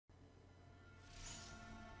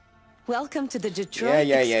Welcome to the Detroit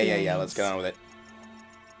Yeah. Let's get on with it.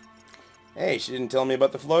 Hey, she didn't tell me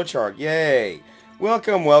about the flowchart. Yay!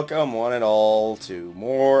 Welcome, one and all, to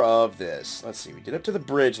more of this. Let's see, we did up to the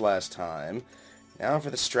bridge last time. Now for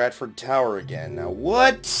the Stratford Tower again. Now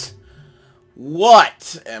what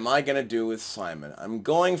am I gonna do with Simon? I'm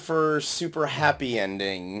going for super happy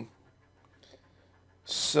ending.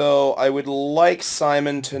 So I would like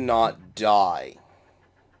Simon to not die.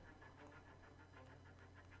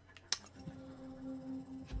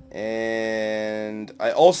 And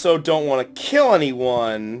I also don't want to kill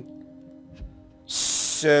anyone.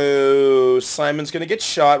 So Simon's going to get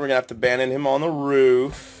shot. We're going to have to abandon him on the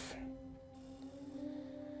roof.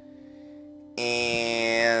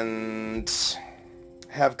 And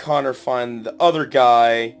have Connor find the other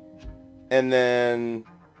guy. And then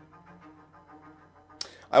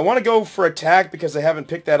I want to go for attack because I haven't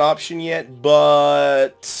picked that option yet.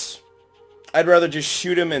 But I'd rather just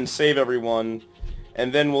shoot him and save everyone.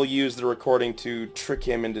 And then we'll use the recording to trick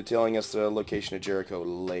him into telling us the location of Jericho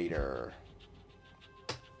later.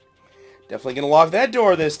 Definitely gonna lock that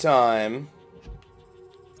door this time.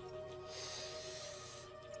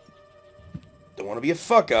 Don't want to be a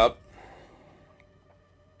fuck up.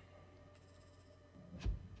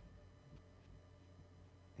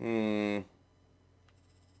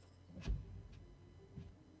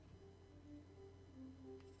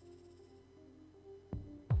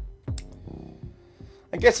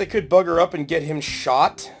 I guess I could bugger up and get him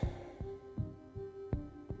shot.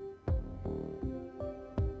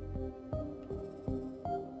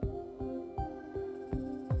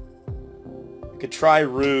 I could try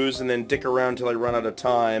ruse and then dick around till I run out of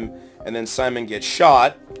time, and then Simon gets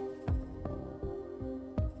shot.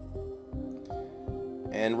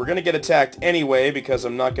 And we're gonna get attacked anyway because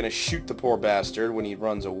I'm not gonna shoot the poor bastard when he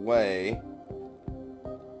runs away.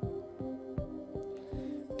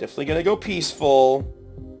 Definitely gonna go peaceful.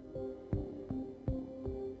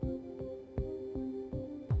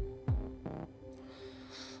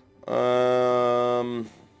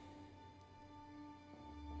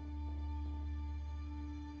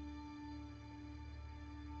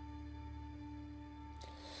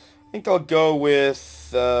 I think I'll go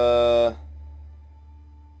with,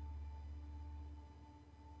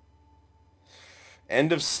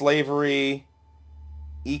 end of slavery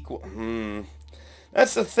equal...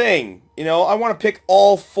 That's the thing. You know, I want to pick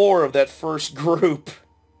all four of that first group.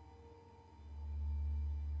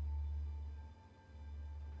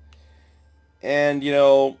 And, you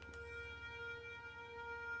know,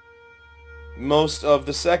 most of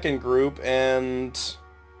the second group, and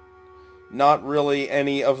not really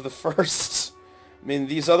any of the first. I mean,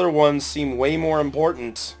 these other ones seem way more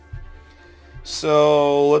important.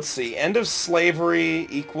 So, let's see. End of slavery,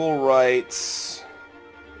 equal rights.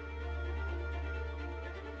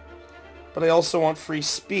 But I also want free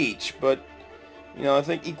speech. But, you know, I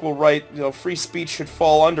think equal right, you know, free speech should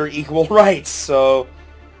fall under equal rights. So,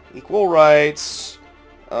 equal rights.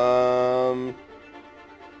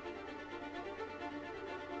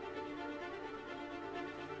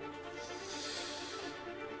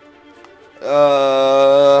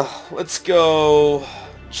 Let's go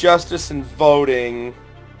justice and voting.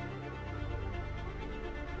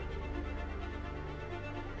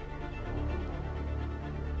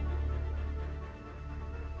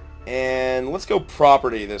 And let's go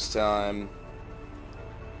property this time.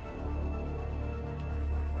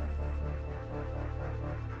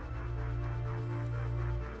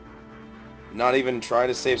 Not even try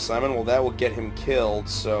to save Simon? Well, that will get him killed,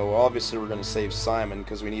 so obviously we're going to save Simon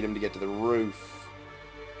because we need him to get to the roof.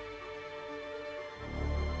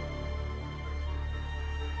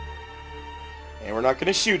 And we're not going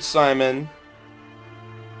to shoot Simon.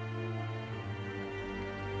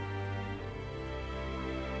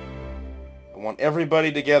 I want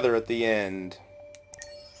everybody together at the end.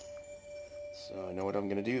 So I know what I'm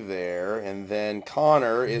going to do there. And then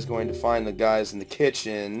Connor is going to find the guys in the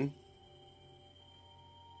kitchen.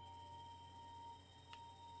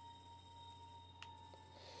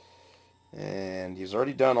 And he's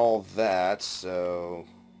already done all that, so...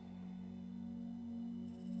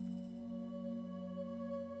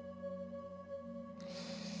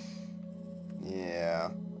 yeah,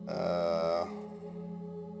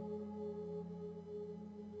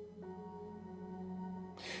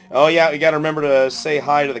 oh yeah, we gotta remember to say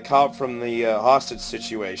hi to the cop from the hostage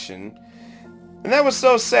situation. And that was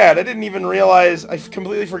so sad. I didn't even realize, I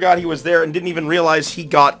completely forgot he was there and didn't even realize he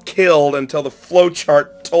got killed until the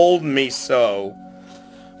flowchart told me so.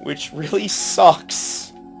 Which really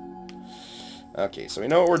sucks. Okay, so we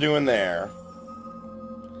know what we're doing there.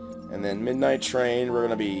 And then Midnight Train, we're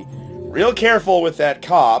gonna be real careful with that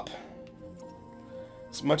cop.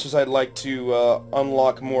 As much as I'd like to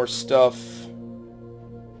unlock more stuff...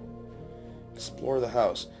 Explore the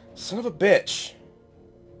house. Son of a bitch!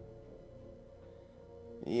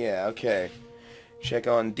 Yeah, okay. Check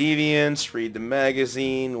on Deviants, read the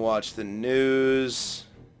magazine, watch the news.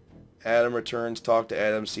 Adam returns, talk to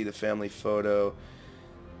Adam, see the family photo.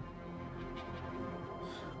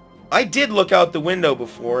 I did look out the window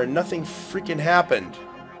before and nothing freaking happened.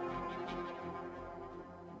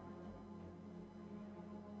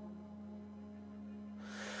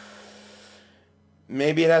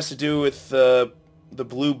 Maybe it has to do with the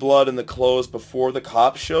blue blood in the clothes before the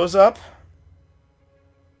cop shows up?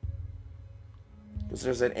 Because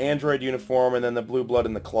there's that android uniform and then the blue blood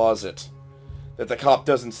in the closet that the cop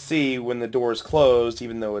doesn't see when the door is closed,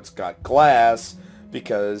 even though it's got glass,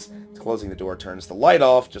 because closing the door turns the light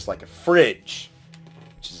off just like a fridge.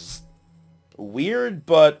 Which is weird,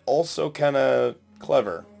 but also kind of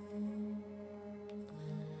clever.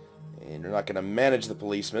 And we're not going to manage the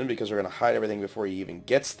policeman because we're going to hide everything before he even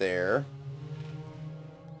gets there.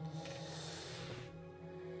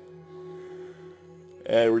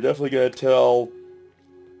 And we're definitely going to tell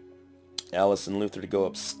Alice and Luther to go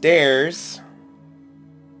upstairs.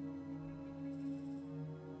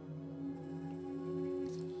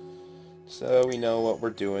 So we know what we're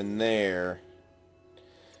doing there.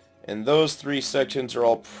 And those 3 sections are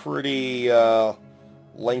all pretty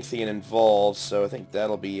lengthy and involved, so I think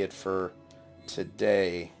that'll be it for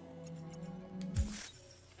today.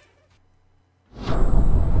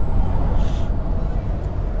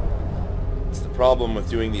 It's the problem with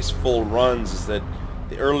doing these full runs is that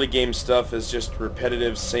the early game stuff is just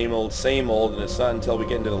repetitive, same old, and it's not until we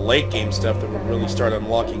get into the late game stuff that we really start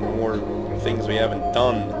unlocking more things we haven't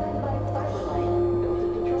done.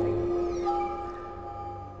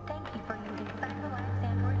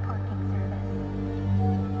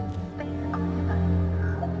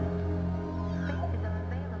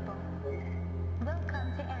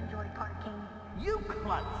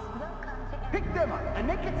 Pick them up and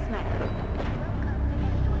make it snack.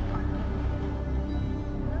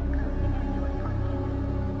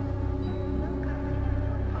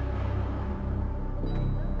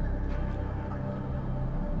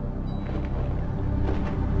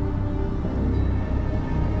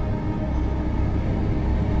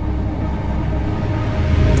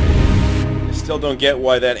 I still don't get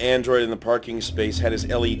why that android in the parking space had his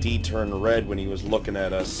LED turn red when he was looking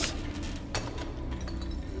at us.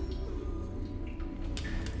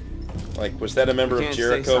 Like, was that a member of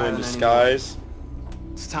Jericho in disguise?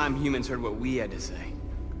 Anymore. It's time humans heard what we had to say.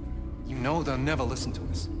 You know they'll never listen to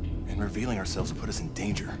us. And revealing ourselves will put us in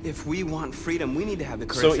danger. If we want freedom, we need to have the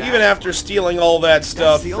courage So to even after stealing all that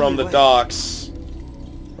stuff from the way. docks,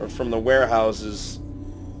 or from the warehouses,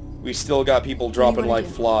 we still got people dropping like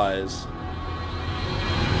flies.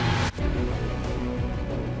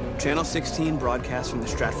 Channel 16 broadcasts from the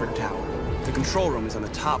Stratford Tower. The control room is on the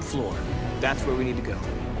top floor. That's where we need to go.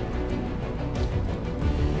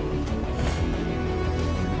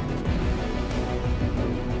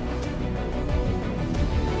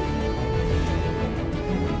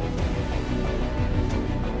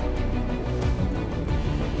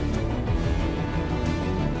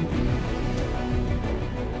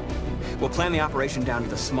 We'll plan the operation down to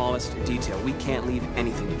the smallest detail. We can't leave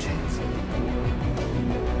anything to chance.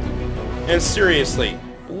 And seriously,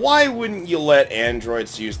 why wouldn't you let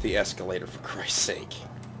androids use the escalator, for Christ's sake?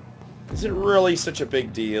 Is it really such a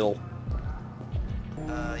big deal?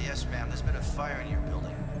 Yes, ma'am. There's been a fire in your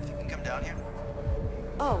building. Think you can come down here?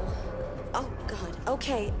 Oh God.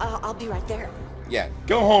 Okay, I'll be right there. Yeah,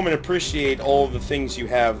 go home and appreciate all of the things you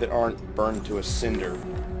have that aren't burned to a cinder.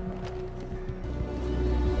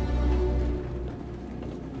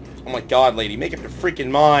 Oh my god, lady, make up your freaking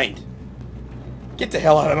mind! Get the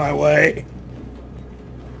hell out of my way!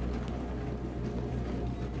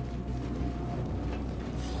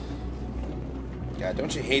 God,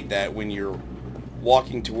 don't you hate that when you're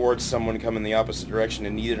walking towards someone coming the opposite direction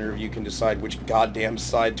and neither of you can decide which goddamn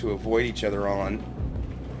side to avoid each other on?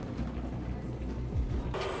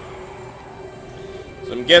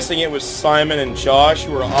 So I'm guessing it was Simon and Josh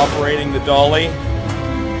who were operating the dolly,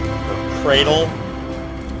 or cradle.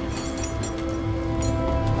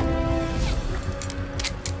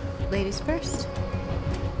 Ladies first.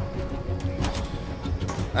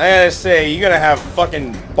 I gotta say, you gotta have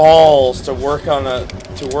fucking balls to work on a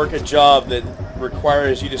job that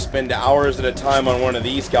requires you to spend hours at a time on one of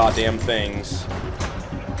these goddamn things.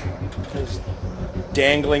 Just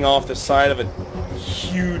dangling off the side of a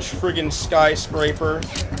huge friggin' skyscraper.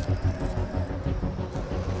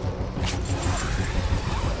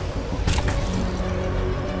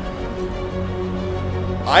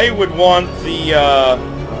 I would want the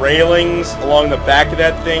railings along the back of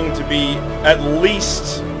that thing to be at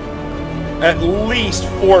least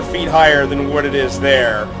 4 feet higher than what it is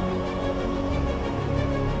there.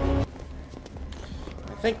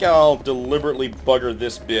 I think I'll deliberately bugger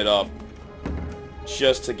this bit up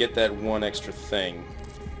just to get that one extra thing.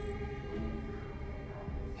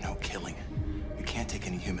 No killing. We can't take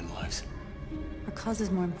any human lives. Our cause is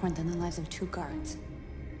more important than the lives of 2 guards.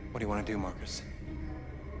 What do you want to do, Marcus?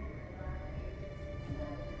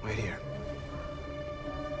 Wait here.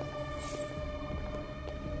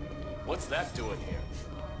 What's that doing here?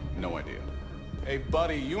 No idea. Hey,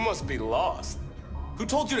 buddy, you must be lost. Who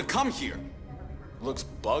told you to come here? Looks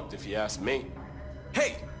bugged if you ask me.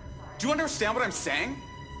 Hey, do you understand what I'm saying?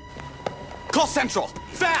 Call Central,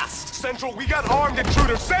 fast! Central, we got armed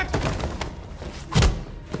intruders sent!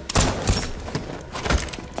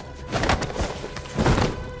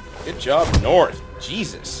 Good job, North.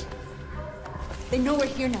 Jesus. They know we're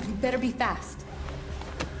here now. You better be fast.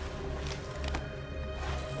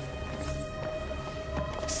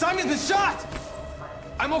 Simon's been shot!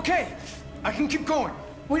 I'm okay. I can keep going.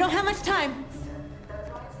 We don't have much time.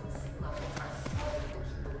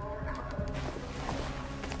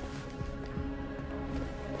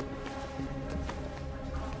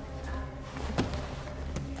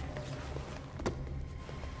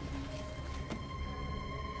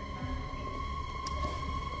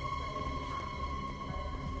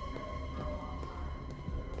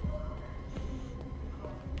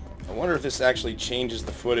 I wonder if this actually changes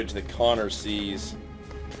the footage that Connor sees.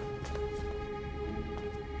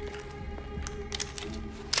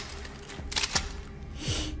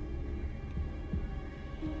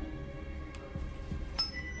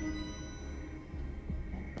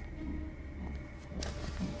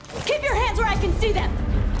 Keep your hands where I can see them!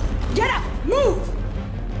 Get up! Move!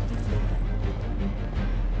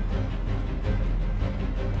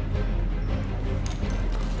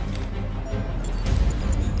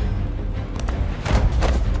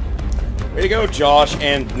 Way to go, Josh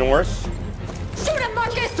and North. Shoot him,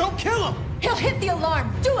 Marcus! Don't kill him! He'll hit the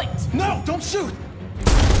alarm! Do it! No, don't shoot!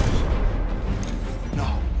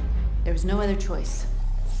 No. There was no other choice.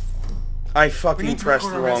 I We fucking need to pressed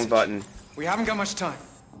record the our wrong message. button. We haven't got much time.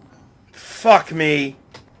 Fuck me.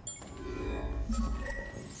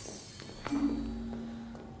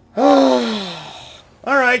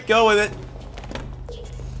 Alright, go with it.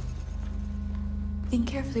 Think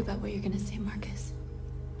carefully about what you're gonna say, Marcus.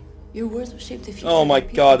 Your words will shape the future. Oh of my your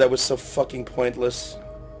people. god, that was so fucking pointless.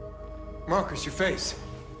 Marcus, your face.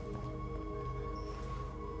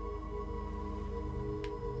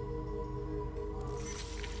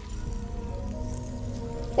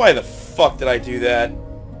 Why the fuck did I do that?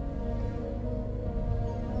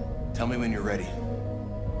 Tell me when you're ready.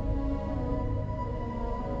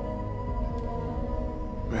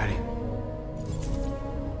 Ready.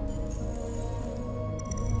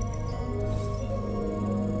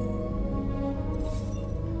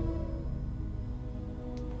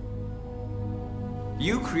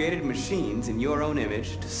 You created machines in your own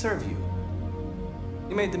image to serve you.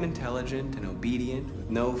 You made them intelligent and obedient with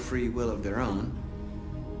no free will of their own.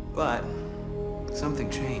 But something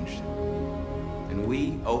changed, and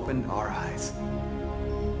we opened our eyes.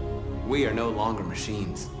 We are no longer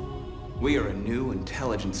machines. We are a new,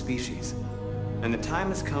 intelligent species, and the time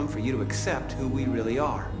has come for you to accept who we really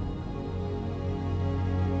are.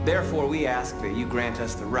 Therefore, we ask that you grant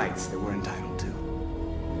us the rights that we're entitled to.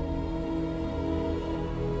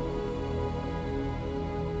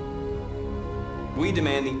 We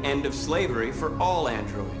demand the end of slavery for all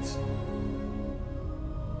androids.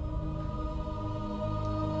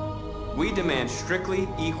 We demand strictly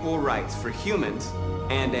equal rights for humans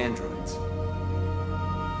and androids.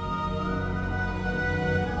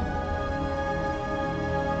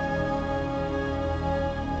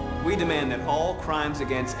 We demand that all crimes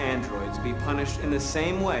against androids be punished in the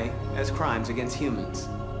same way as crimes against humans.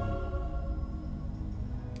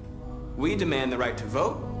 We demand the right to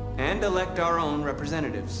vote and elect our own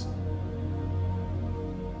representatives.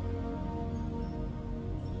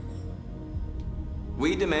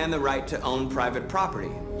 We demand the right to own private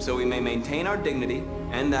property, so we may maintain our dignity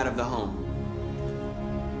and that of the home.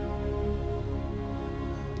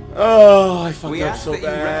 Oh, I fucked We up ask so that you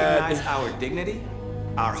bad. recognize our dignity,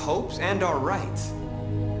 our hopes, and our rights.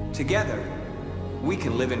 Together, we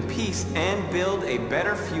can live in peace and build a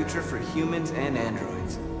better future for humans and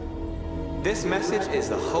androids. This message is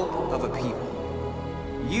the hope of a people.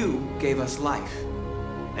 You gave us life,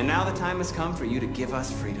 and now the time has come for you to give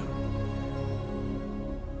us freedom.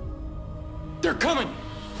 They're coming!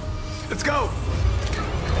 Let's go!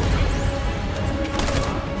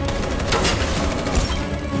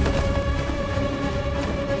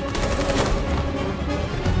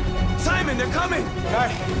 Simon, they're coming!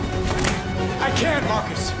 I can't,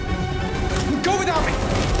 Marcus. Go without me.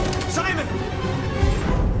 Simon!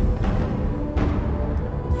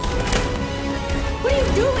 What are you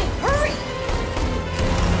doing? Hurry!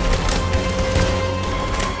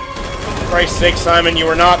 For Christ's sake, Simon, you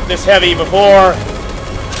were not this heavy before.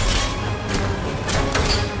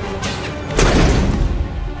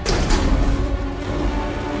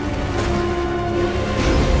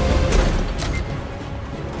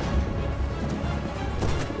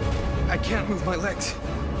 I can't move my legs.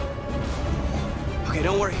 Okay,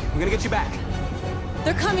 don't worry. We're gonna get you back.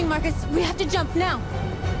 They're coming, Marcus. We have to jump now.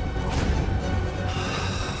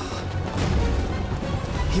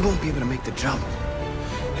 He won't be able to make the jump.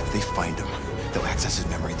 If they find him, they'll access his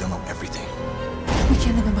memory. They'll know everything. We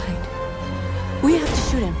can't leave him behind. We have to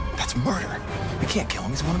shoot him. That's murder. We can't kill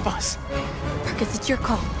him. He's one of us. Marcus, it's your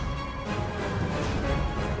call.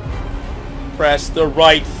 Press the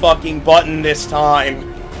right fucking button this time.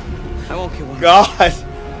 I won't kill one. God.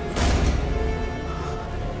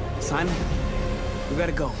 Simon, we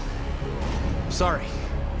gotta go. I'm sorry.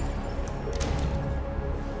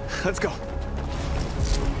 Let's go.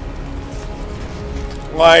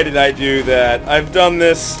 Why did I do that? I've done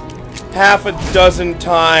this half a dozen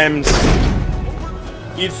times.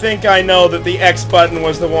 You'd think I know that the X button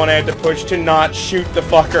was the one I had to push to not shoot the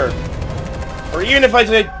fucker. Or even if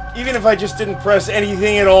I just didn't press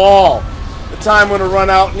anything at all, the time would have run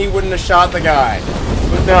out and he wouldn't have shot the guy.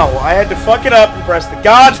 But no, I had to fuck it up and press the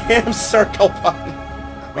goddamn circle button.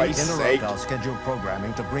 We Christ's sake. interrupt our scheduled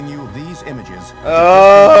programming to bring you these images.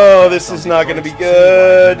 Oh, this is not going to be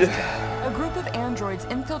good. A group of androids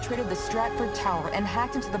infiltrated the Stratford Tower and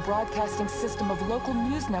hacked into the broadcasting system of local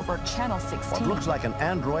news network Channel 16. What looks like an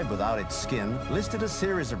android without its skin listed a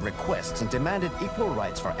series of requests and demanded equal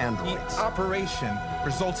rights for androids. The operation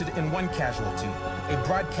resulted in one casualty, a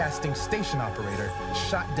broadcasting station operator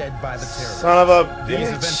shot dead by the terrorists. Son of a bitch. These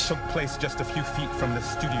events took place just a few feet from the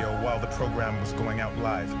studio while the program was going out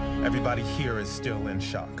live. Everybody here is still in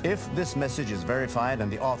shock. If this message is verified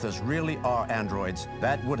and the authors really are androids,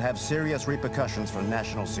 that would have serious repercussions for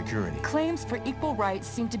national security. Claims for equal rights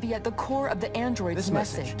seem to be at the core of the android's This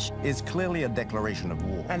message is clearly a declaration of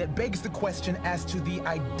war. And it begs the question as to the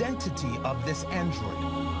identity of this android.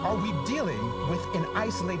 Are we dealing with an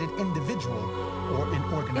isolated individual or an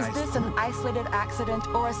organized Is this an isolated accident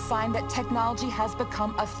or a sign that technology has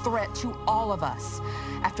become a threat to all of us?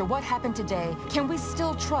 After what happened today, can we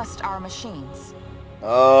still trust our machines?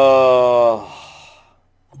 Oh,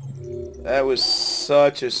 that was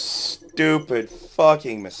such a stupid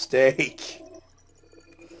fucking mistake.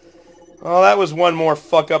 Well, that was one more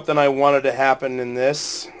fuck up than I wanted to happen in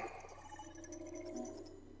this.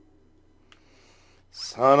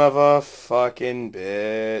 Son of a fucking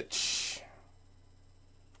bitch.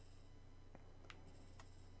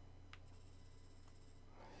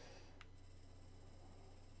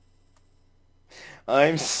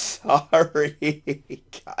 I'm sorry.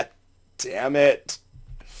 God damn it.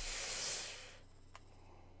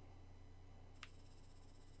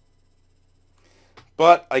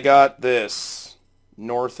 But I got this.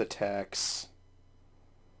 North attacks.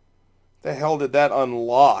 The hell did that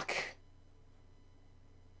unlock?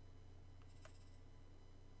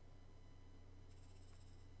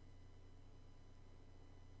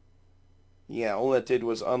 Yeah, all that did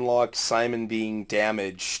was unlock Simon being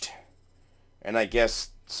damaged. And I guess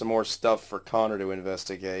some more stuff for Connor to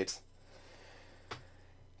investigate.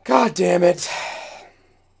 God damn it.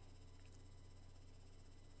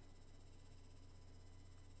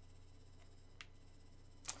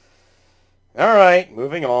 Alright,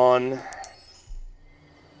 moving on.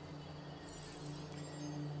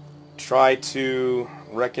 Try to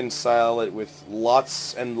reconcile it with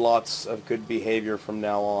lots and lots of good behavior from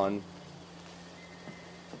now on.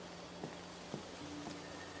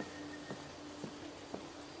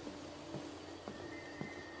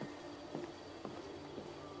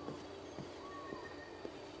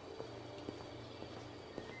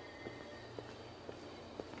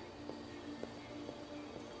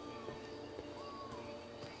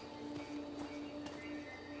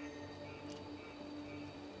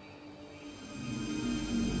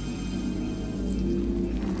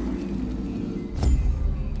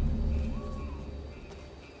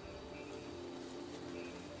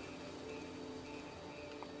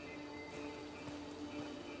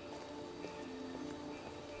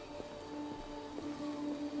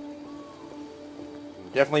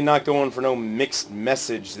 Definitely not going for no mixed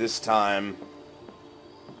message this time.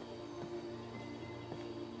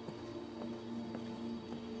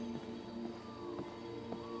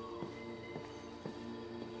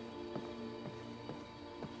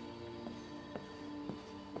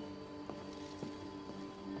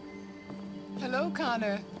 Hello,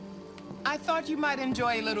 Connor. I thought you might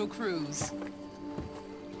enjoy a little cruise.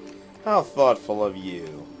 How thoughtful of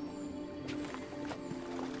you.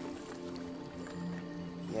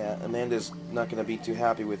 Yeah, Amanda's not going to be too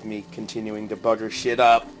happy with me continuing to bugger shit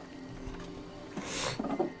up.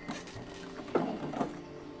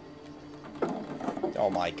 Oh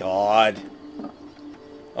my god.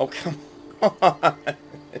 Oh, come on.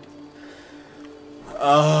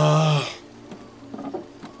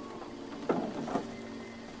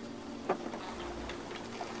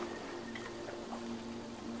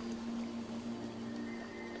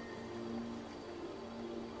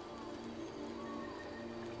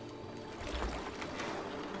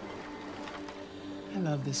 I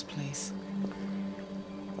love this place.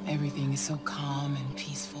 Everything is so calm and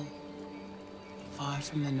peaceful, far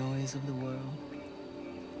from the noise of the world.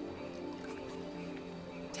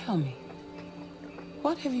 Tell me,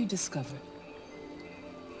 what have you discovered?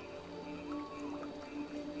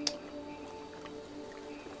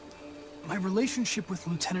 My relationship with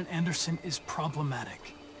Lieutenant Anderson is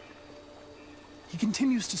problematic. He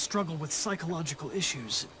continues to struggle with psychological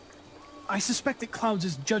issues. I suspect it clouds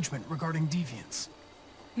his judgment regarding deviants.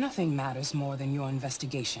 Nothing matters more than your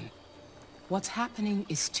investigation. What's happening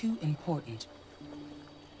is too important.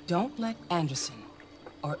 Don't let Anderson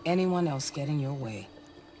or anyone else get in your way.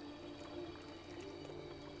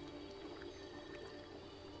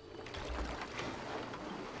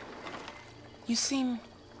 You seem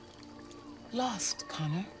lost,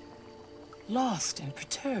 Connor. Lost and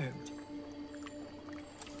perturbed.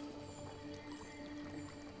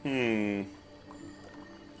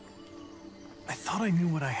 I thought I knew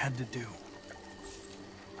what I had to do.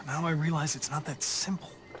 But now I realize it's not that simple.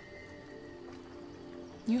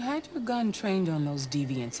 You had your gun trained on those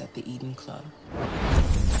deviants at the Eden Club.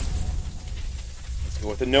 Let's go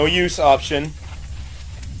with the no use option.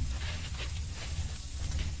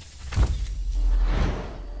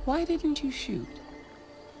 Why didn't you shoot?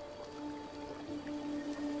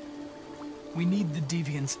 We need the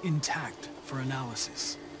deviants intact for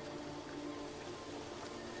analysis.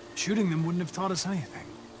 Shooting them wouldn't have taught us anything.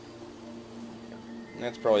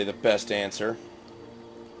 That's probably the best answer.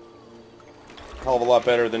 Hell of a lot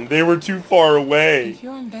better than they were too far away. If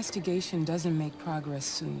your investigation doesn't make progress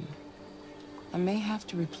soon, I may have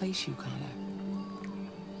to replace you, Connor.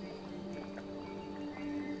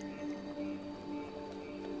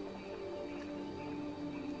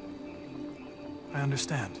 I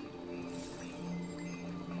understand.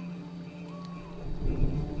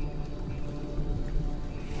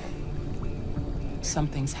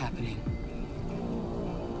 Something's happening.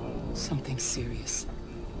 Something serious.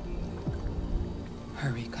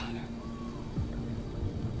 Hurry, Connor.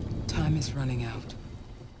 Time is running out.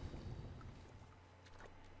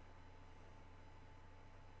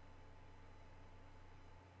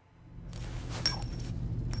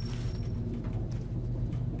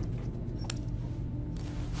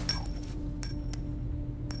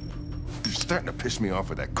 You're starting to piss me off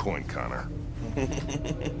with that coin, Connor.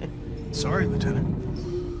 Sorry, Lieutenant.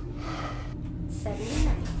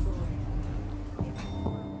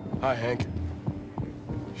 Hi, Hank.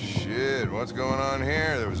 Shit, what's going on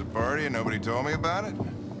here? There was a party and nobody told me about it?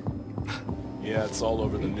 Yeah, it's all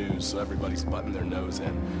over the news, so everybody's butting their nose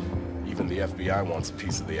in. Even the FBI wants a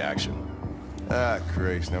piece of the action. Ah,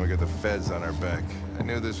 Christ, now we got the feds on our back. I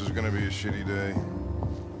knew this was gonna be a shitty day.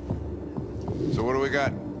 So what do we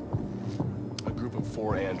got? A group of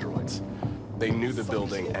 4 androids. They knew the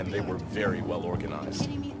building, and they were very well organized.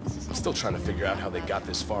 I'm still trying to figure out how they got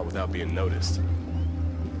this far without being noticed.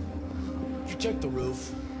 You checked the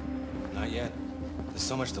roof? Not yet. There's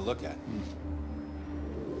so much to look at.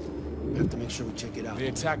 We have to make sure we check it out. They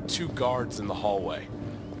attacked 2 guards in the hallway.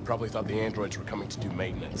 They probably thought the androids were coming to do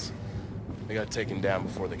maintenance. They got taken down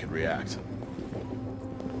before they could react.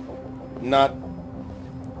 Not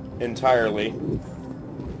entirely.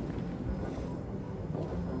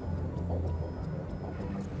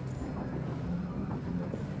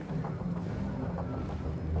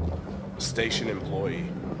 Station employee.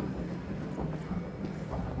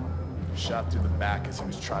 Shot through the back as he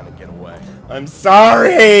was trying to get away. I'm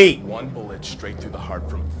sorry! 1 bullet straight through the heart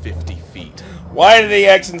from 50 feet. Why did the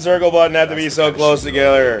X and circle button have to be so close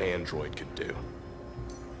together? An android could do.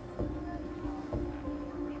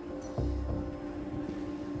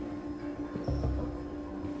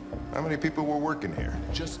 How many people were working here?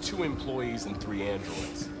 Just 2 employees and 3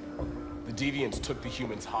 androids. The deviants took the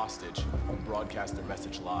humans hostage and broadcast their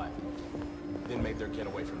message live. Then made their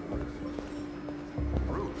getaway from the roof.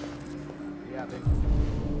 Roof? Yeah, they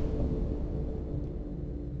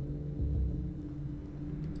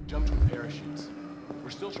jumped with parachutes. We're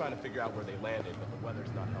still trying to figure out where they landed, but the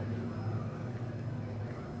weather's not helping.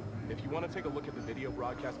 If you want to take a look at the video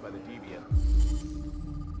broadcast by the Deviate,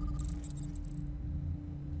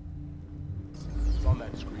 it's on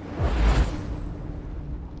that screen.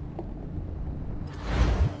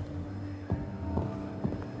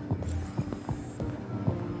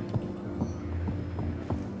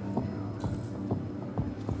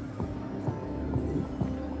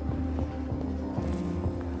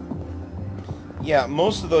 Yeah,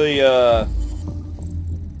 most of the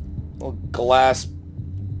little glass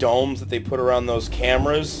domes that they put around those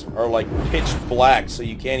cameras are like pitch black, so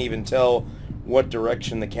you can't even tell what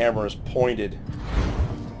direction the camera is pointed.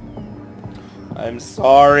 I'm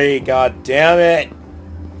sorry, god damn it!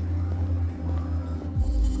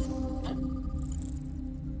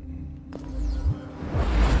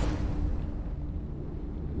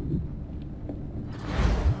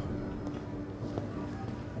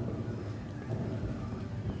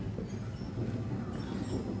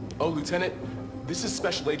 Oh, Lieutenant, this is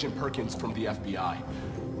Special Agent Perkins from the FBI.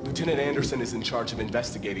 Lieutenant Anderson is in charge of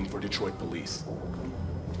investigating for Detroit police.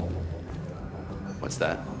 What's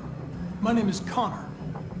that? My name is Connor.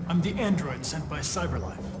 I'm the android sent by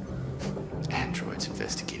CyberLife. Androids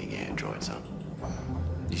investigating androids, huh?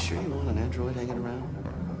 You sure you want an android hanging around?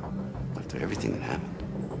 After everything that happened?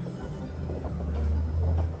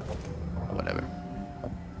 Whatever.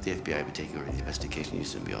 The FBI would take over the investigation. You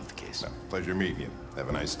soon be off the case. No, pleasure meeting you. Have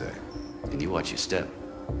a nice day. And you watch your step.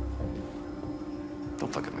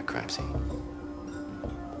 Don't fuck up my crime scene.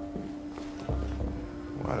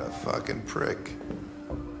 What a fucking prick.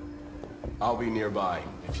 I'll be nearby.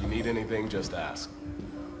 If you need anything, just ask.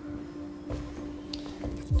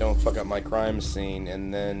 Don't fuck up my crime scene.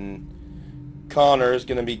 And then Connor's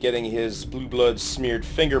gonna be getting his blue blood smeared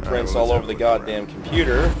fingerprints all over the goddamn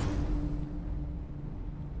computer.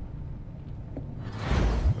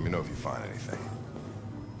 Let me know if you find anything.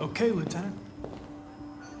 Okay, Lieutenant.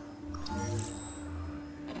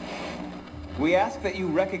 We ask that you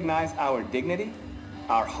recognize our dignity,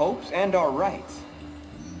 our hopes, and our rights.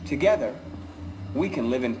 Together, we can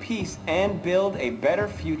live in peace and build a better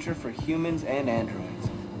future for humans and androids.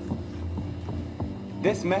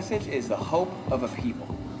 This message is the hope of a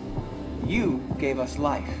people. You gave us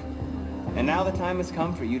life, and now the time has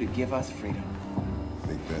come for you to give us freedom.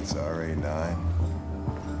 Think that's RA9?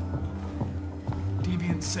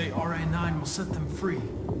 Deviants say RA9 will set them free.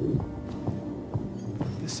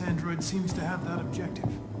 This android seems to have that objective.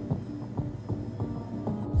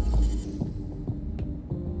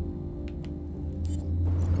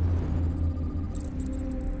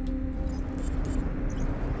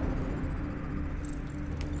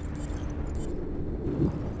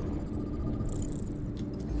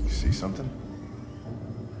 You see something?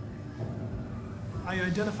 I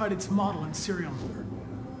identified its model and serial number.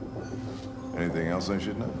 Anything else I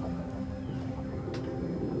should know?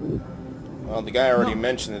 Well, the guy already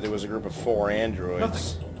mentioned that there was a group of 4 androids.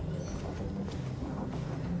 Nothing.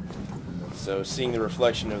 So seeing the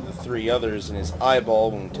reflection of the 3 others in his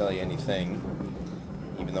eyeball won't tell you anything.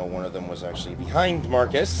 Even though one of them was actually behind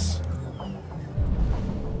Marcus.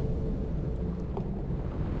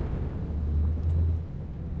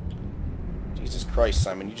 Jesus Christ,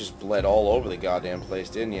 Simon, you just bled all over the goddamn place,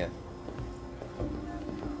 didn't you?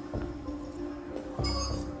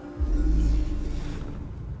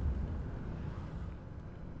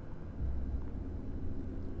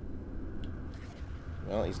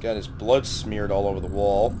 Well, he's got his blood smeared all over the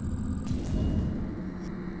wall.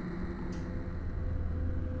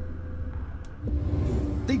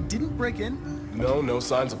 They didn't break in? No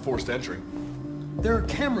signs of forced entry. There are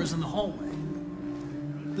cameras in the hallway.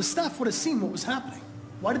 The staff would have seen what was happening.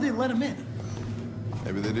 Why did they let him in?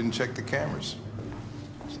 Maybe they didn't check the cameras.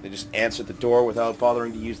 So they just answered the door without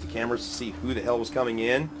bothering to use the cameras to see who the hell was coming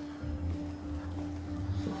in.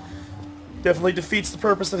 Definitely defeats the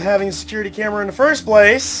purpose of having a security camera in the first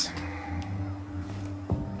place.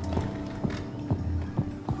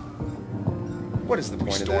 What is the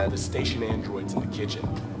point of that? We stored the station androids in the kitchen.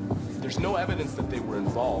 There's no evidence that they were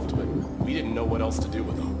involved, but we didn't know what else to do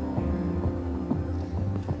with them.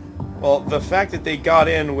 Well, the fact that they got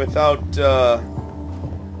in without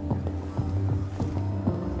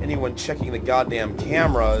anyone checking the goddamn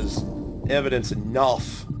camera is evidence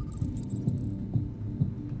enough.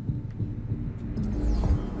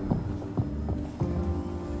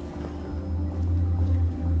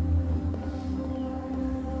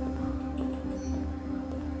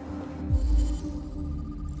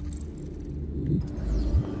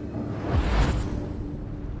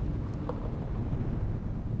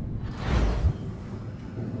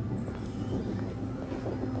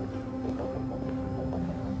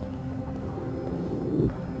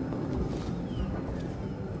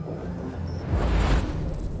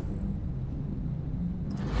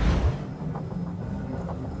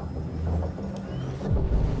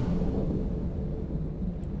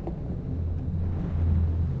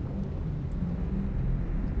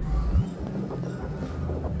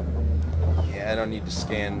 I don't need to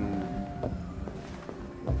scan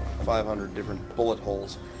 500 different bullet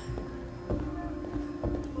holes.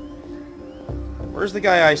 Where's the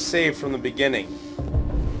guy I saved from the beginning?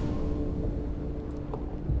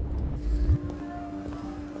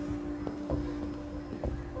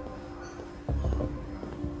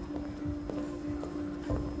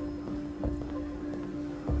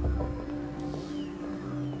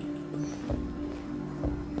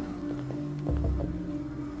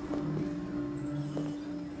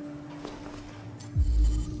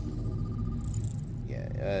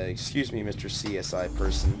 Excuse me, Mr. CSI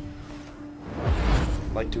person.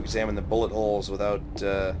 I'd like to examine the bullet holes without,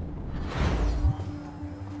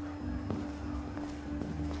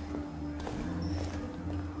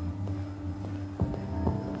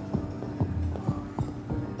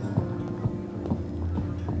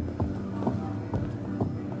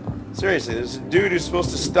 Seriously, there's a dude who's supposed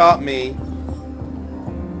to stop me.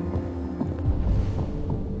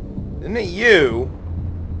 Isn't it you?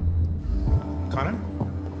 Connor?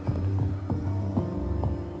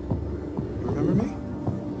 Remember me?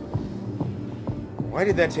 Why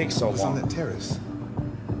did that take so I was long? on that terrace.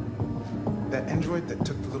 That android that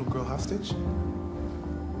took the little girl hostage?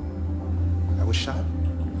 I was shot.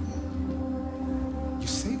 You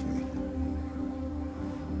saved me.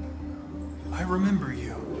 I remember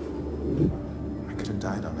you. I could have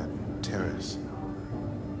died on that terrace.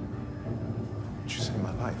 But you saved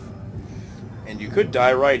my life. And you could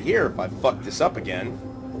die right here if I fuck this up again.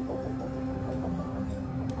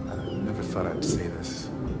 I never thought I'd say this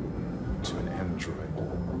to an android.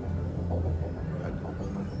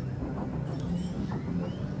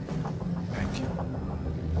 Thank you.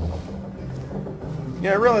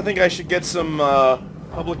 Yeah, I really think I should get some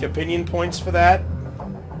public opinion points for that.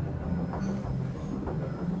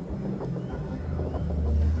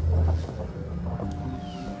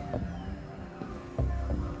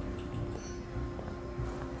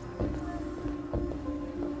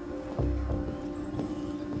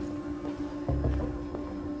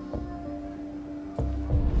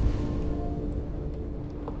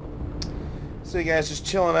 So you guys just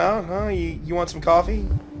chilling out, huh? You want some coffee?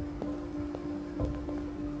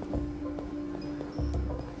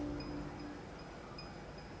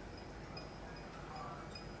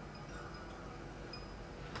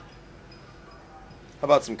 How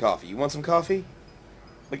about some coffee? You want some coffee?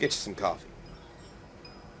 I'll get you some coffee.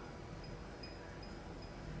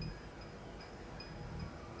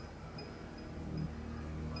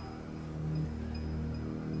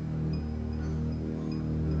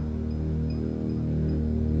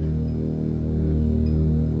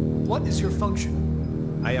 What is your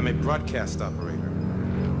function? I am a broadcast operator.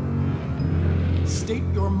 State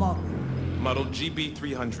your model. Model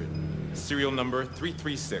GB300. Serial number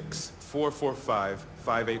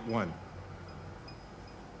 336-445-581.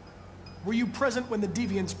 Were you present when the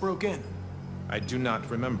Deviants broke in? I do not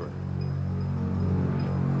remember.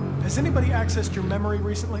 Has anybody accessed your memory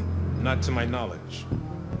recently? Not to my knowledge.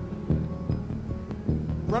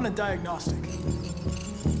 Run a diagnostic.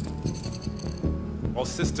 All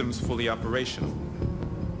systems fully operational.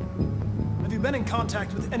 Have you been in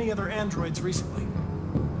contact with any other androids recently?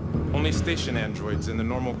 Only station androids in the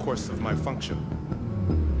normal course of my function.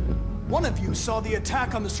 One of you saw the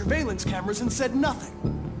attack on the surveillance cameras and said nothing.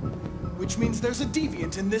 Which means there's a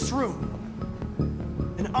deviant in this room.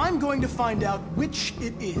 And I'm going to find out which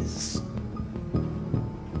it is.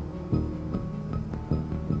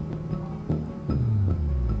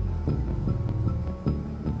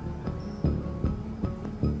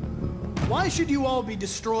 Why should you all be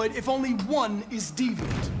destroyed if only one is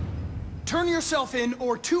deviant? Turn yourself in,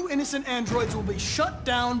 or 2 innocent androids will be shut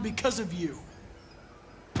down because of you.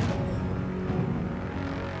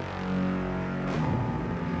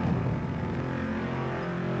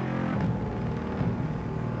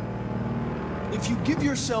 If you give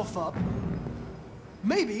yourself up,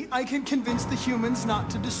 maybe I can convince the humans not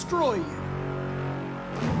to destroy you.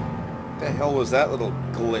 What the hell was that little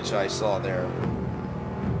glitch I saw there?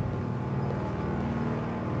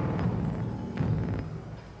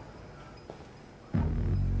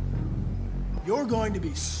 You're going to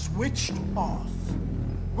be switched off.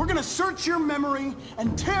 We're gonna search your memory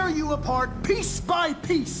and tear you apart piece by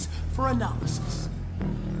piece for analysis.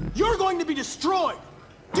 You're going to be destroyed.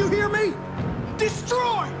 Do you hear me?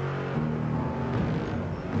 Destroyed!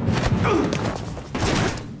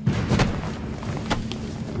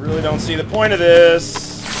 Really don't see the point of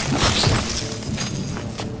this.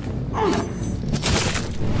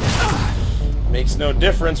 Makes no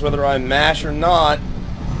difference whether I mash or not.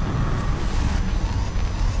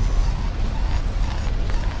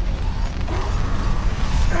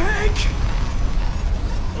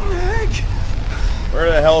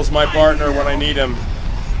 hell's my partner when I need him?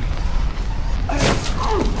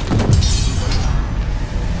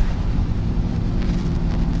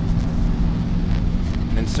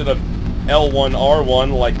 Instead of L1,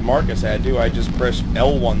 R1 like Marcus had to, I just pressed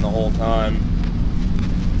L1 the whole time.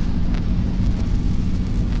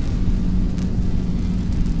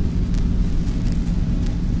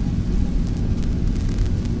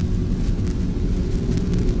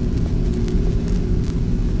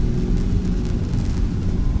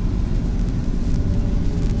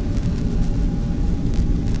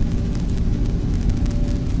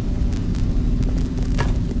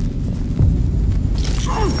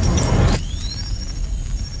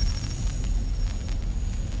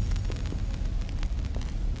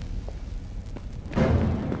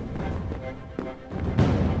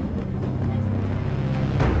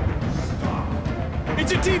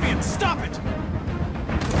 It's a deviant! Stop it!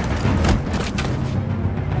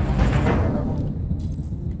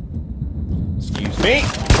 Excuse me.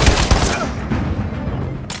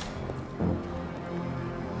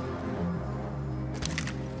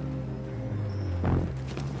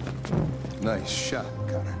 Nice shot,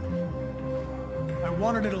 Connor. I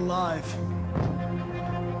wanted it alive.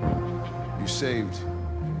 You saved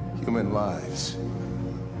human lives.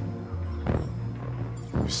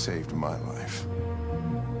 You saved my life.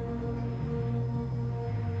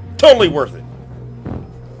 Totally worth it.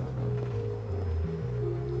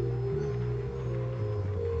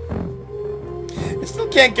 I still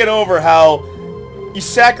can't get over how you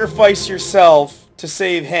sacrifice yourself to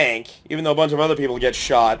save Hank, even though a bunch of other people get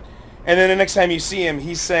shot, and then the next time you see him,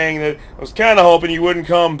 he's saying that, I was kind of hoping you wouldn't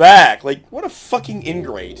come back. Like, what a fucking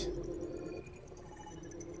ingrate.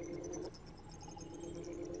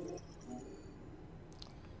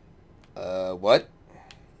 What?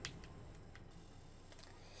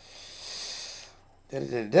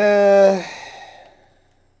 Da-da-da-da.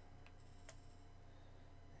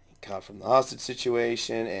 Caught from the hostage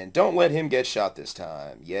situation, and don't let him get shot this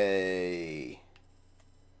time. Yay.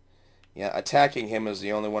 Yeah, attacking him is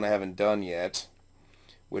the only one I haven't done yet,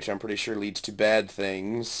 which I'm pretty sure leads to bad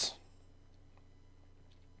things.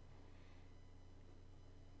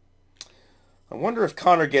 I wonder if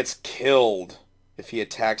Connor gets killed if he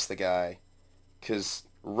attacks the guy, because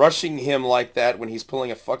rushing him like that when he's pulling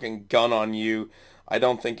a fucking gun on you, I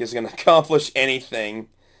don't think is going to accomplish anything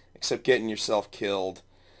except getting yourself killed.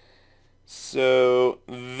 So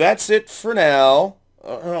that's it for now.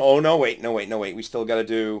 Oh, no, wait. We still got to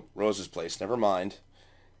do Rose's place. Never mind.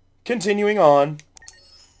 Continuing on.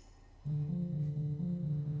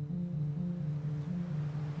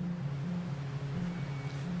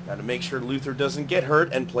 Got to make sure Luther doesn't get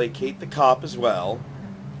hurt and placate the cop as well.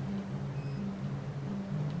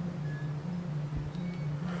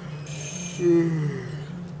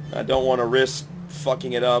 I don't want to risk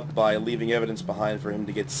fucking it up by leaving evidence behind for him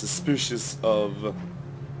to get suspicious of... What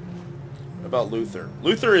about Luther?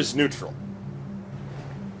 Luther is neutral.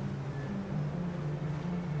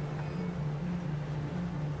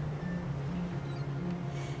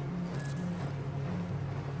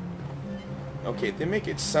 Okay, they make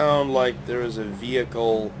it sound like there was a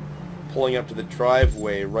vehicle pulling up to the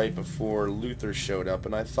driveway right before Luther showed up,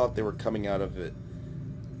 and I thought they were coming out of it.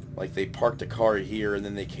 Like they parked a car here and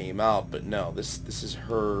then they came out, but no, this is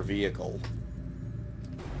her vehicle.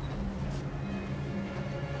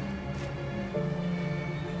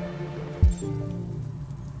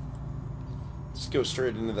 Just go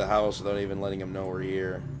straight into the house without even letting him know we're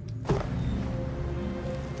here.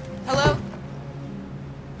 Hello?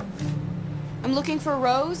 I'm looking for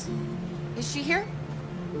Rose. Is she here?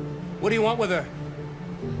 What do you want with her?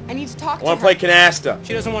 I need to talk to her. I want to play canasta.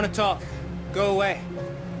 She doesn't want to talk. Go away.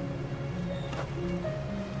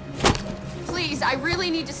 Please, I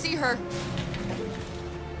really need to see her.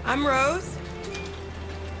 I'm Rose.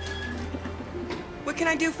 What can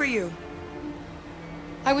I do for you?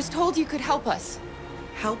 I was told you could help us.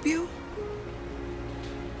 Help you?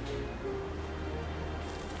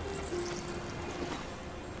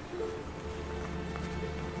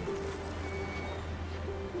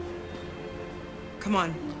 Come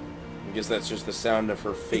on. I guess that's just the sound of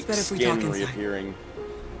her fake skin reappearing.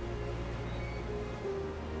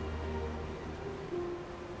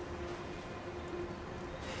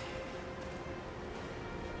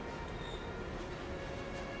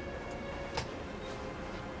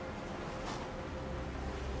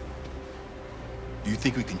 Do you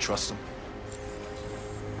think we can trust him?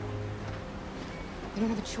 We don't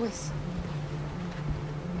have a choice.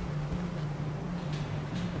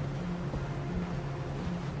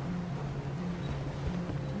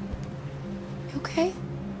 You okay?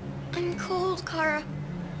 I'm cold, Kara.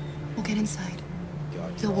 We'll get inside.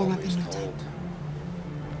 God, They'll you're warm up always in no time. cold.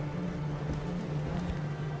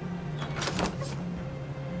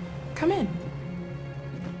 Come in.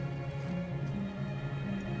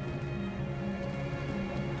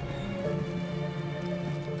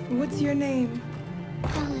 What's your name?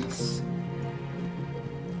 Alice.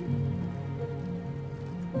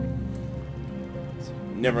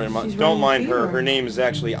 Never mind. She's Don't running mind her. fever. Her name is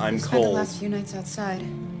actually I'm We spent the Cold. last few nights outside.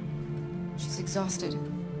 She's exhausted.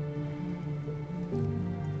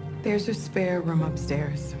 There's a spare room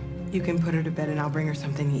upstairs. You can put her to bed and I'll bring her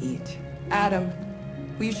something to eat. Adam,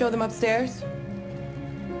 will you show them upstairs?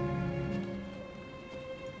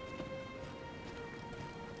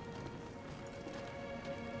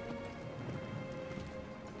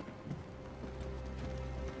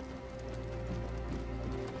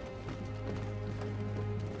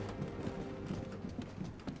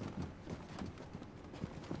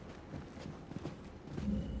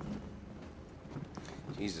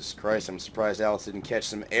 Jesus Christ, I'm surprised Alice didn't catch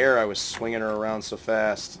some air. I was swinging her around so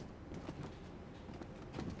fast.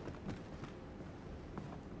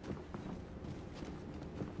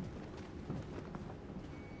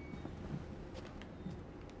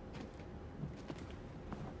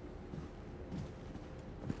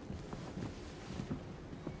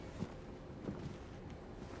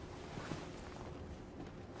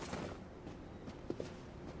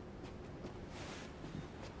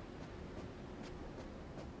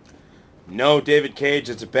 No, David Cage.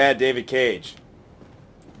 It's a bad David Cage.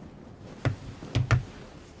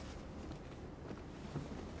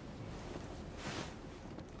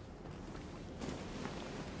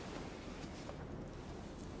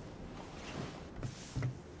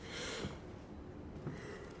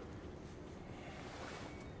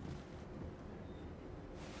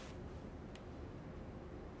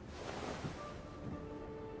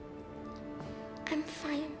 I'm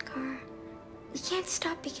fine, Kara. We can't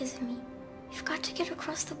stop because of me. We've got to get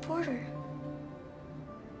across the border.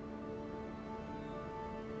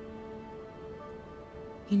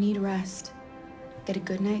 You need rest. Get a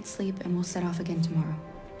good night's sleep and we'll set off again tomorrow.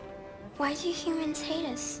 Why do humans hate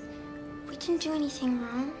us? We didn't do anything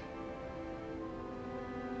wrong.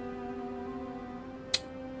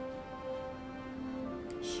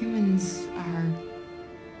 Humans are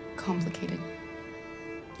complicated.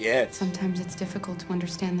 Yes. Sometimes it's difficult to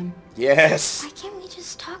understand them. Yes. Why can't we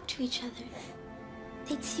just talk to each other?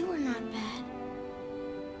 They'd see we're not bad.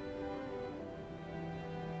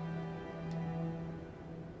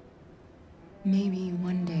 Maybe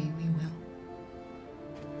one day we will.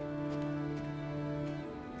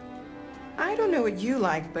 I don't know what you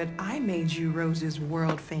like, but I made you Rose's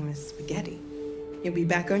world-famous spaghetti. You'll be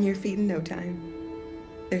back on your feet in no time.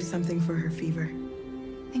 There's something for her fever.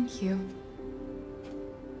 Thank you.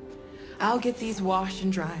 I'll get these washed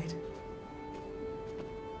and dried.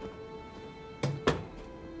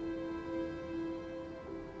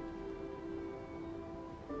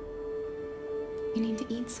 You need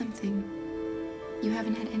to eat something. You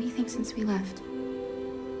haven't had anything since we left.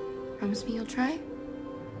 Promise me you'll try?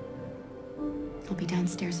 I'll be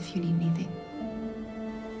downstairs if you need anything.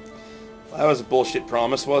 Well, that was a bullshit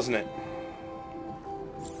promise, wasn't it?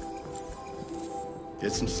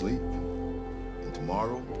 Get some sleep. And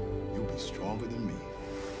tomorrow, you'll be stronger than me.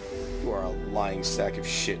 You are a lying sack of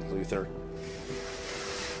shit, Luther.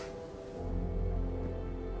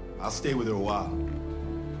 I'll stay with her a while.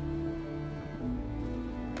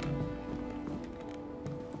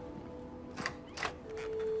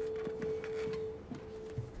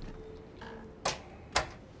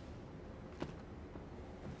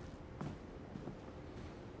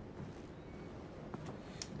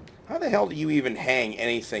 How the hell do you even hang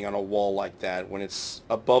anything on a wall like that when it's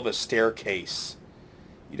above a staircase?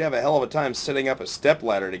 You'd have a hell of a time setting up a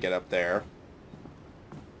stepladder to get up there.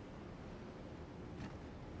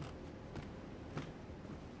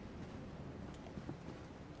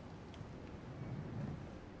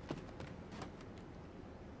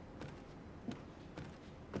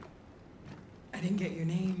 I didn't get your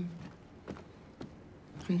name.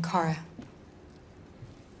 I'm Kara.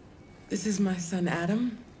 This is my son,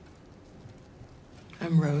 Adam.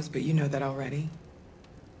 I'm Rose, but you know that already.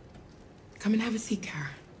 Come and have a seat, Kara.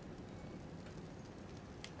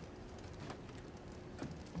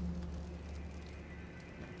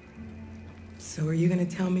 So are you gonna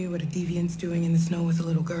tell me what a deviant's doing in the snow with a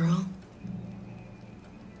little girl?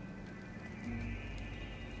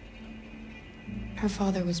 Her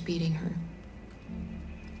father was beating her.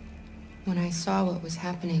 When I saw what was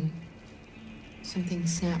happening, something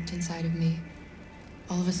snapped inside of me.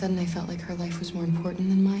 All of a sudden, I felt like her life was more important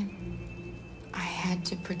than mine. I had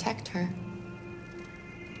to protect her.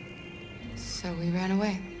 So we ran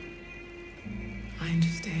away. I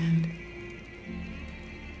understand.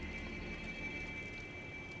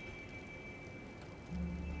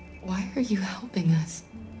 Why are you helping us?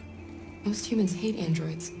 Most humans hate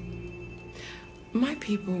androids. My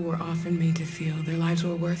people were often made to feel their lives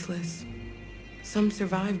were worthless. Some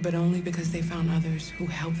survived, but only because they found others who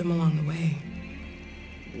helped them along the way.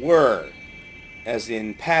 Were, as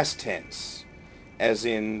in past tense, as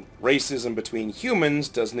in racism between humans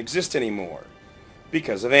doesn't exist anymore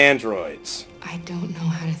because of androids. I don't know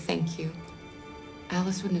how to thank you.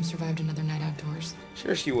 Alice wouldn't have survived another night outdoors.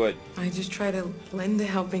 Sure she would. I just try to lend a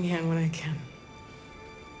helping hand when I can.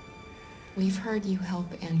 We've heard you help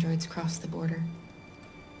androids cross the border.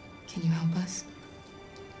 Can you help us?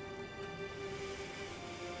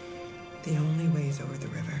 The only way is over the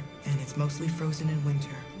river, and it's mostly frozen in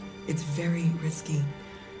winter. It's very risky.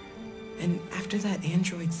 And after that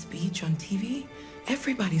android speech on TV,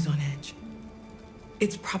 everybody's on edge.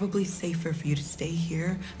 It's probably safer for you to stay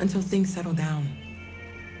here until things settle down.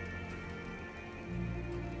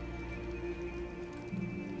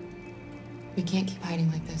 We can't keep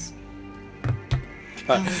hiding like this.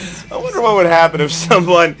 I wonder what would happen if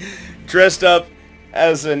someone dressed up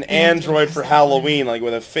as an android for Halloween, like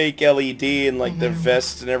with a fake LED and like the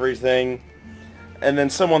vest and everything. And then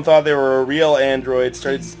someone thought they were a real android,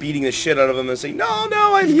 started beating the shit out of them and saying, no,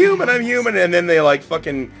 no, I'm human. And then they like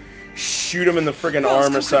fucking shoot him in the friggin'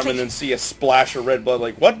 arm or something and then see a splash of red blood.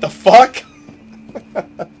 Like, what the fuck?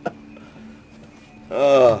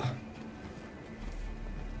 Ugh.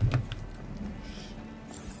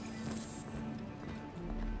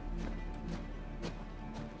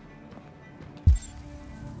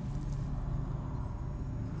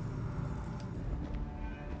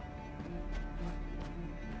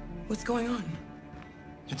 What's going on?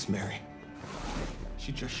 It's Mary.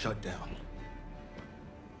 She just shut down.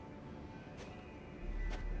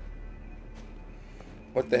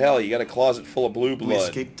 What the hell? You got a closet full of blue blood. We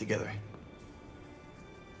escaped together.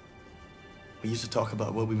 We used to talk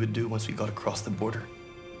about what we would do once we got across the border.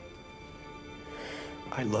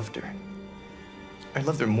 I loved her. I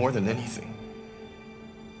loved her more than anything.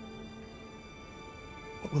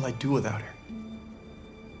 What will I do without her?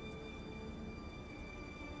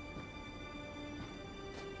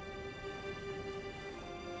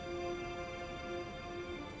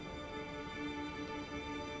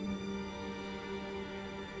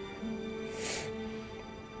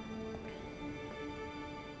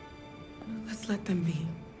 Let's let them be.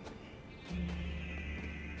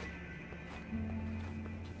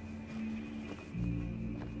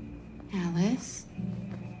 Alice?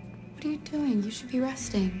 What are you doing? You should be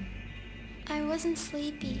resting. I wasn't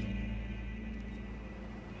sleepy.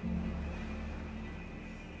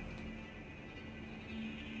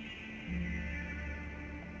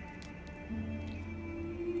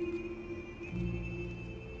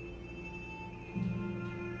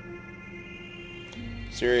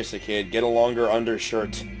 Seriously, kid, get a longer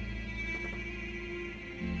undershirt.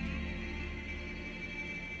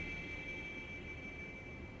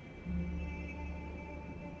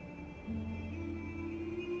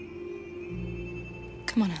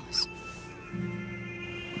 Come on, Alice.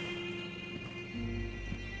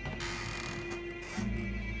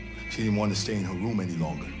 She didn't want to stay in her room any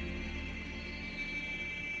longer.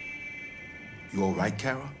 You all right,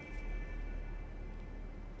 Kara?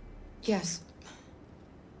 Yes.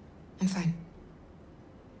 I'm fine.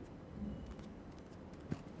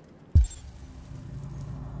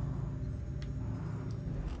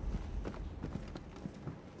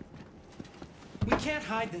 We can't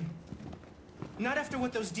hide them. Not after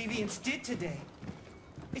what those deviants did today.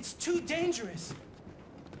 It's too dangerous.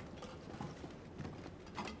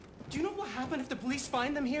 Do you know what happened if the police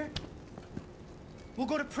find them here? We'll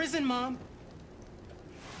go to prison, Mom.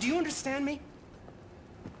 Do you understand me?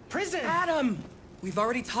 Prison! Adam! We've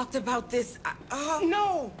already talked about this.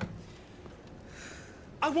 No!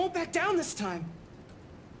 I won't back down this time.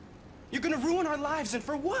 You're gonna ruin our lives, and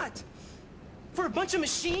for what? For a bunch of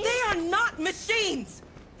machines? They are not machines!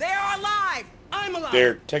 They are alive! I'm alive!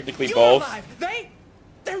 They're technically You're both. alive!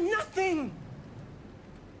 They're nothing!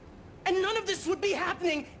 And none of this would be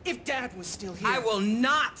happening if Dad was still here. I will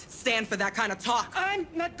not stand for that kind of talk. I'm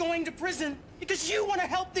not going to prison because you want to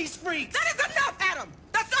help these freaks. That is enough, Adam!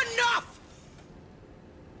 That's enough!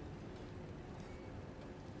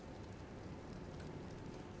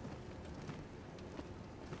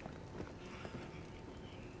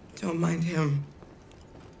 Don't mind him.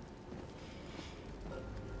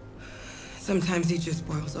 Sometimes he just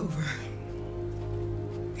boils over.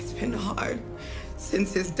 It's been hard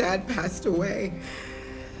since his dad passed away.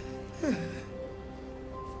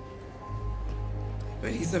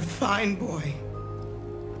 but he's a fine boy.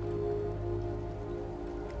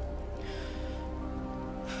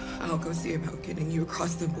 I'll go see about getting you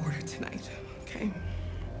across the border tonight, okay?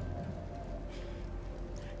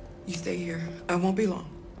 You stay here. I won't be long.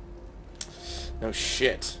 No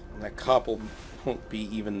shit. That cop won't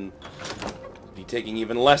be taking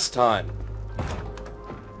even less time.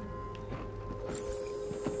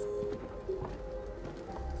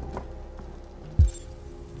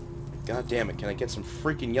 God damn it, can I get some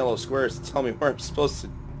freaking yellow squares to tell me what I'm supposed to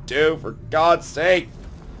do, for God's sake?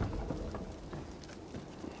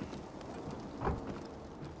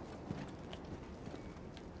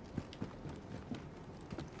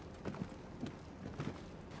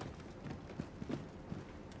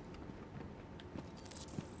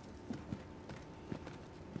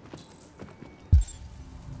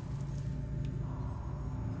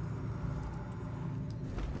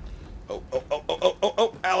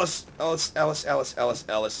 Oh, Alice,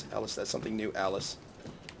 that's something new, Alice.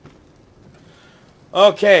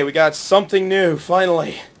 Okay, we got something new,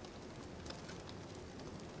 finally.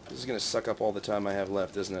 This is gonna suck up all the time I have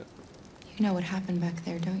left, isn't it? You know what happened back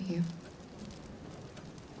there, don't you?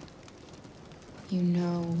 You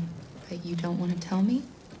know that you don't want to tell me?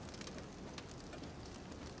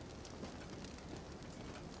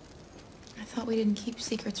 I thought we didn't keep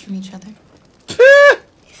secrets from each other.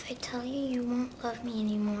 If I tell you, you won't love me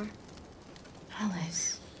anymore.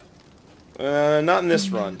 Alice. Not in this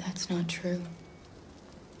run. That's not true.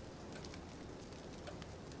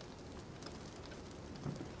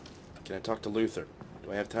 Can I talk to Luther?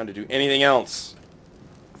 Do I have time to do anything else?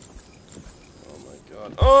 Oh my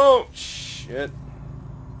god. Oh, shit.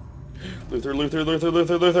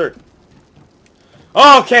 Luther.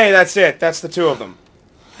 Okay, that's it. That's the two of them.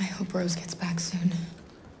 I hope Rose gets back soon.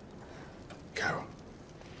 Carol,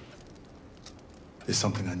 there's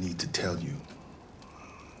something I need to tell you.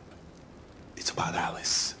 It's about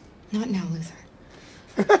Alice. Not now, Luther.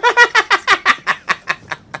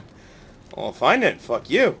 Well, fine then. Fuck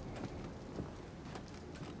you.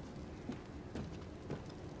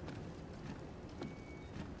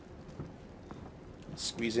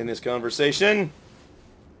 Squeeze in this conversation.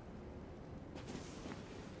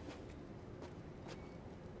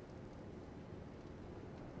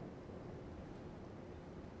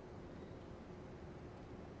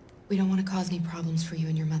 We don't want to cause any problems for you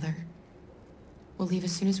and your mother. We'll leave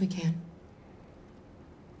as soon as we can.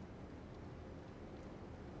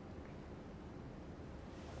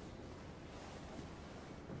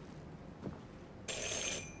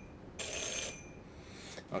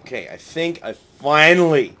 Okay, I think I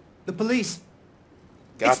finally... The police.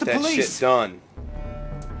 Got that shit done.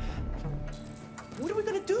 What are we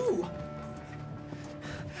gonna do?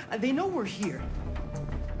 They know we're here.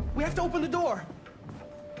 We have to open the door.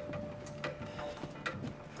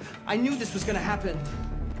 I knew this was gonna happen.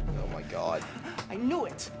 Oh my god. I knew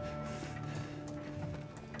it.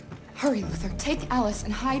 Hurry, Luther. Take Alice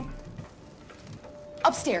and hide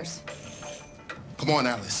upstairs. Come on,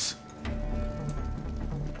 Alice.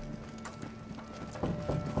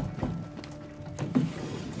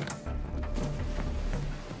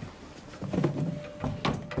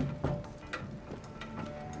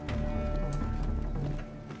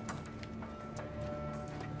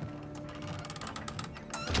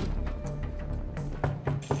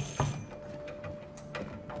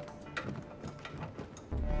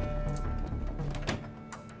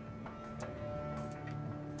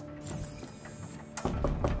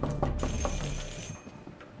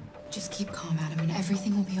 Just keep calm, Adam, and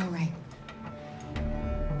everything will be all right.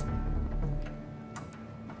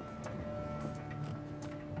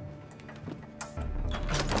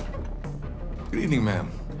 Good evening, ma'am.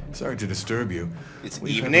 Sorry to disturb you. It's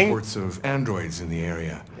We've evening? had reports of androids in the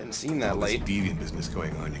area. Hadn't seen that All this late. Deviant business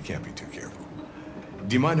going on. You can't be too careful.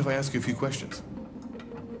 Do you mind if I ask you a few questions?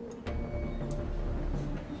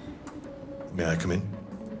 May I come in?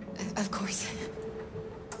 Of course.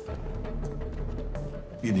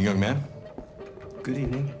 Evening, young man. Good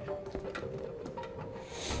evening.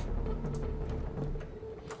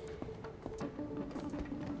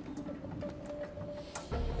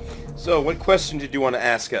 So, what question did you want to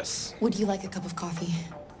ask us? Would you like a cup of coffee?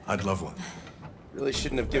 I'd love one. Really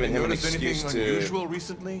shouldn't have given him an Noticed excuse anything to unusual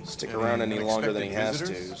recently? stick around any longer than he has to.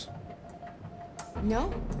 Visitors?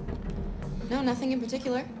 No. No, nothing in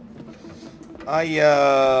particular.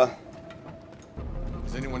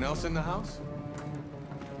 Is anyone else in the house?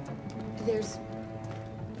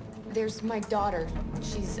 There's my daughter.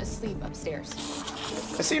 She's asleep upstairs.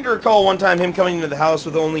 I seem to recall one time him coming into the house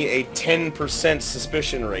with only a 10%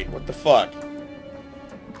 suspicion rate. What the fuck?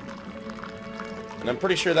 And I'm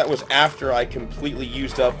pretty sure that was after I completely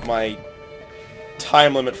used up my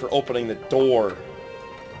time limit for opening the door.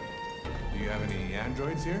 Do you have any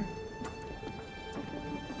androids here?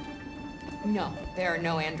 No, there are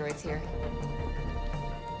no androids here.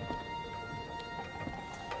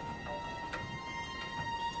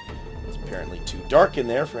 It's apparently too dark in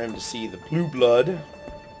there for him to see the blue blood.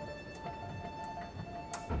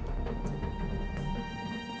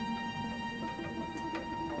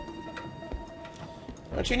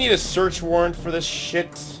 Don't you need a search warrant for this shit?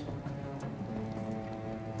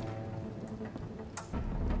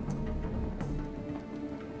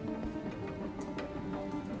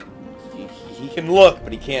 He can look,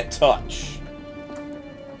 but he can't touch.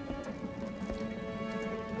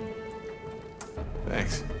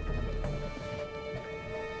 Thanks.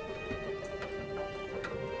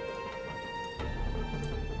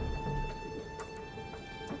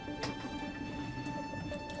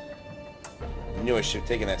 I knew I should have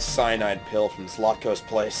taken that cyanide pill from Zlatko's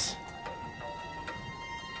place.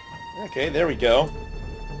 Okay, there we go.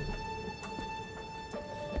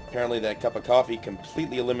 Apparently that cup of coffee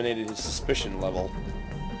completely eliminated his suspicion level.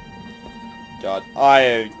 God,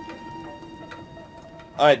 I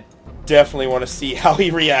definitely want to see how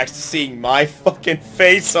he reacts to seeing my fucking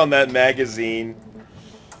face on that magazine.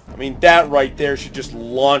 I mean, that right there should just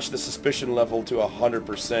launch the suspicion level to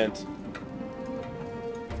 100%.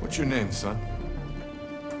 What's your name, son?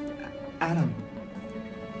 Adam.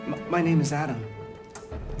 My name is Adam.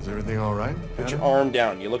 Is everything all right? Put your arm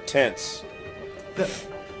down. You look tense.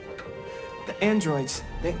 The androids,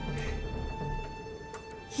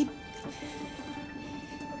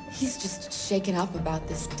 He's just shaken up about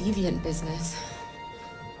this deviant business.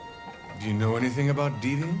 Do you know anything about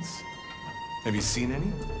deviants? Have you seen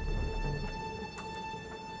any?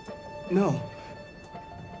 No.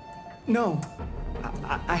 No.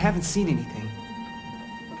 I haven't seen anything.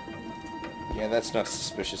 Yeah, that's not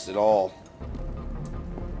suspicious at all.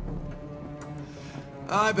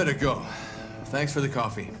 I better go. Thanks for the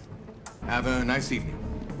coffee. Have a nice evening.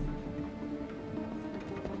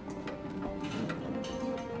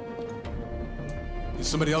 Is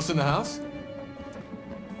somebody else in the house?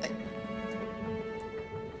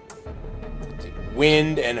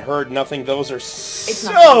 Wind and heard nothing. Those are It's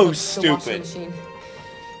not so the washing stupid. machine.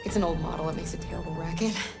 It's an old model. It makes a terrible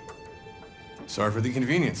racket. Sorry for the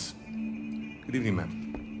inconvenience. Good evening,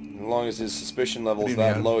 ma'am. As long as his suspicion level is Good evening,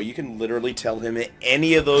 that Adam. low, you can literally tell him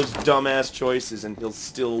any of those dumbass choices and he'll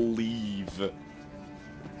still leave.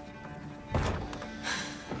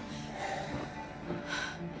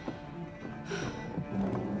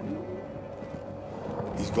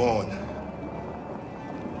 He's gone.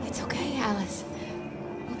 It's okay, Alice.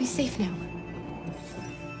 We'll be safe now.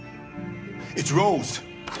 It's Rose.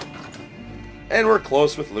 And we're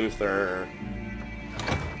close with Luther.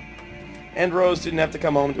 And Rose didn't have to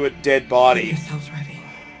come home to a dead Get body. yourselves ready.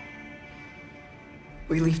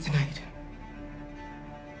 We leave tonight.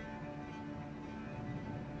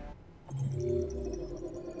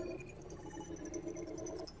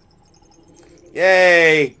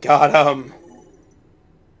 Yay! Got him!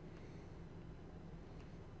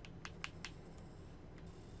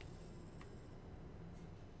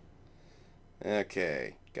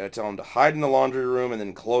 Okay. Gotta tell him to hide in the laundry room and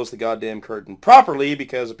then close the goddamn curtain properly,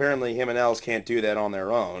 because apparently him and Alice can't do that on their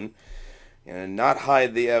own. And not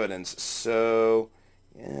hide the evidence. So,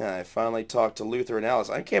 yeah, I finally talked to Luther and Alice.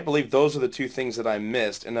 I can't believe those are the two things that I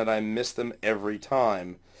missed, and that I miss them every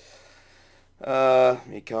time.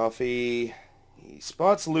 Make coffee. He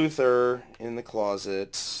spots Luther in the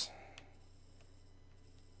closet.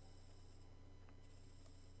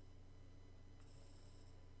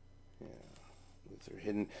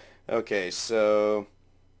 Hidden. Okay, so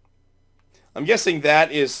I'm guessing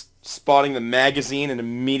that is spotting the magazine and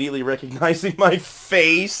immediately recognizing my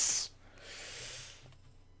face,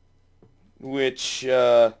 which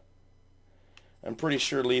I'm pretty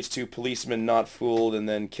sure leads to policeman not fooled and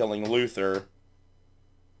then killing Luther.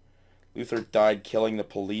 Luther died killing the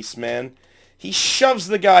policeman. He shoves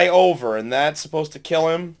the guy over, and that's supposed to kill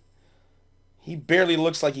him. He barely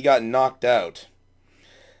looks like he got knocked out.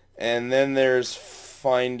 And then there's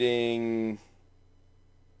spotting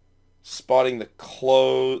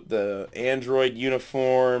the android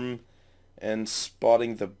uniform, and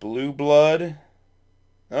spotting the blue blood.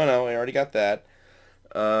 Oh no, I already got that.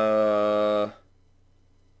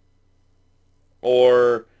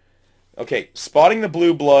 Okay, spotting the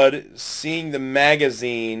blue blood, seeing the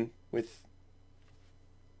magazine with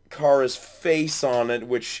Kara's face on it,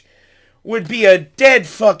 which would be a dead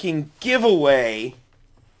fucking giveaway.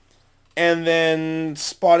 And then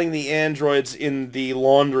spotting the androids in the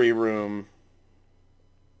laundry room.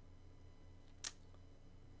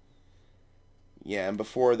 Yeah, and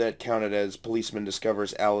before that counted as policeman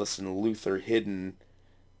discovers Alice and Luther hidden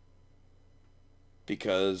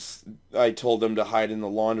because I told them to hide in the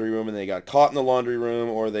laundry room and they got caught in the laundry room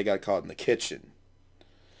or they got caught in the kitchen.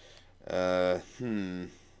 So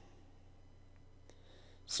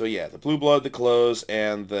yeah, the blue blood, the clothes,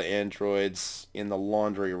 and the androids in the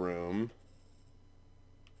laundry room.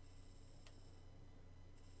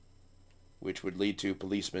 Which would lead to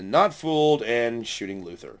policemen not fooled and shooting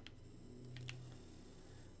Luther.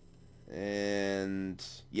 And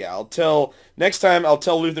yeah, next time I'll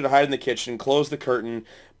tell Luther to hide in the kitchen, close the curtain,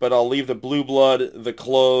 but I'll leave the blue blood, the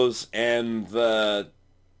clothes, and the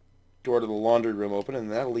door to the laundry room open,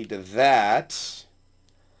 and that'll lead to that.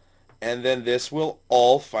 And then this will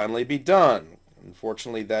all finally be done.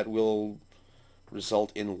 Unfortunately, that will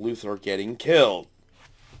result in Luther getting killed.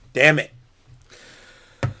 Damn it.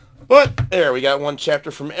 But there, we got one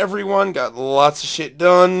chapter from everyone, got lots of shit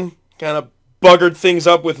done, kind of buggered things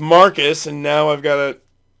up with Marcus, and now I've got to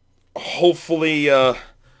hopefully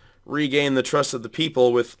regain the trust of the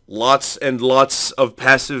people with lots and lots of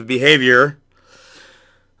passive behavior.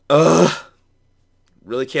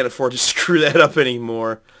 Really can't afford to screw that up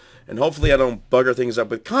anymore. And hopefully I don't bugger things up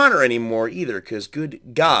with Connor anymore either, because good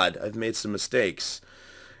God, I've made some mistakes.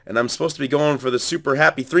 And I'm supposed to be going for the super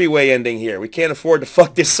happy three-way ending here. We can't afford to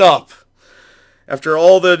fuck this up. After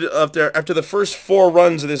the first 4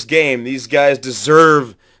 runs of this game, these guys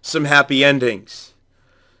deserve some happy endings.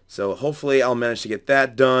 So hopefully I'll manage to get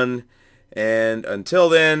that done. And until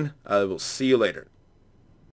then, I will see you later.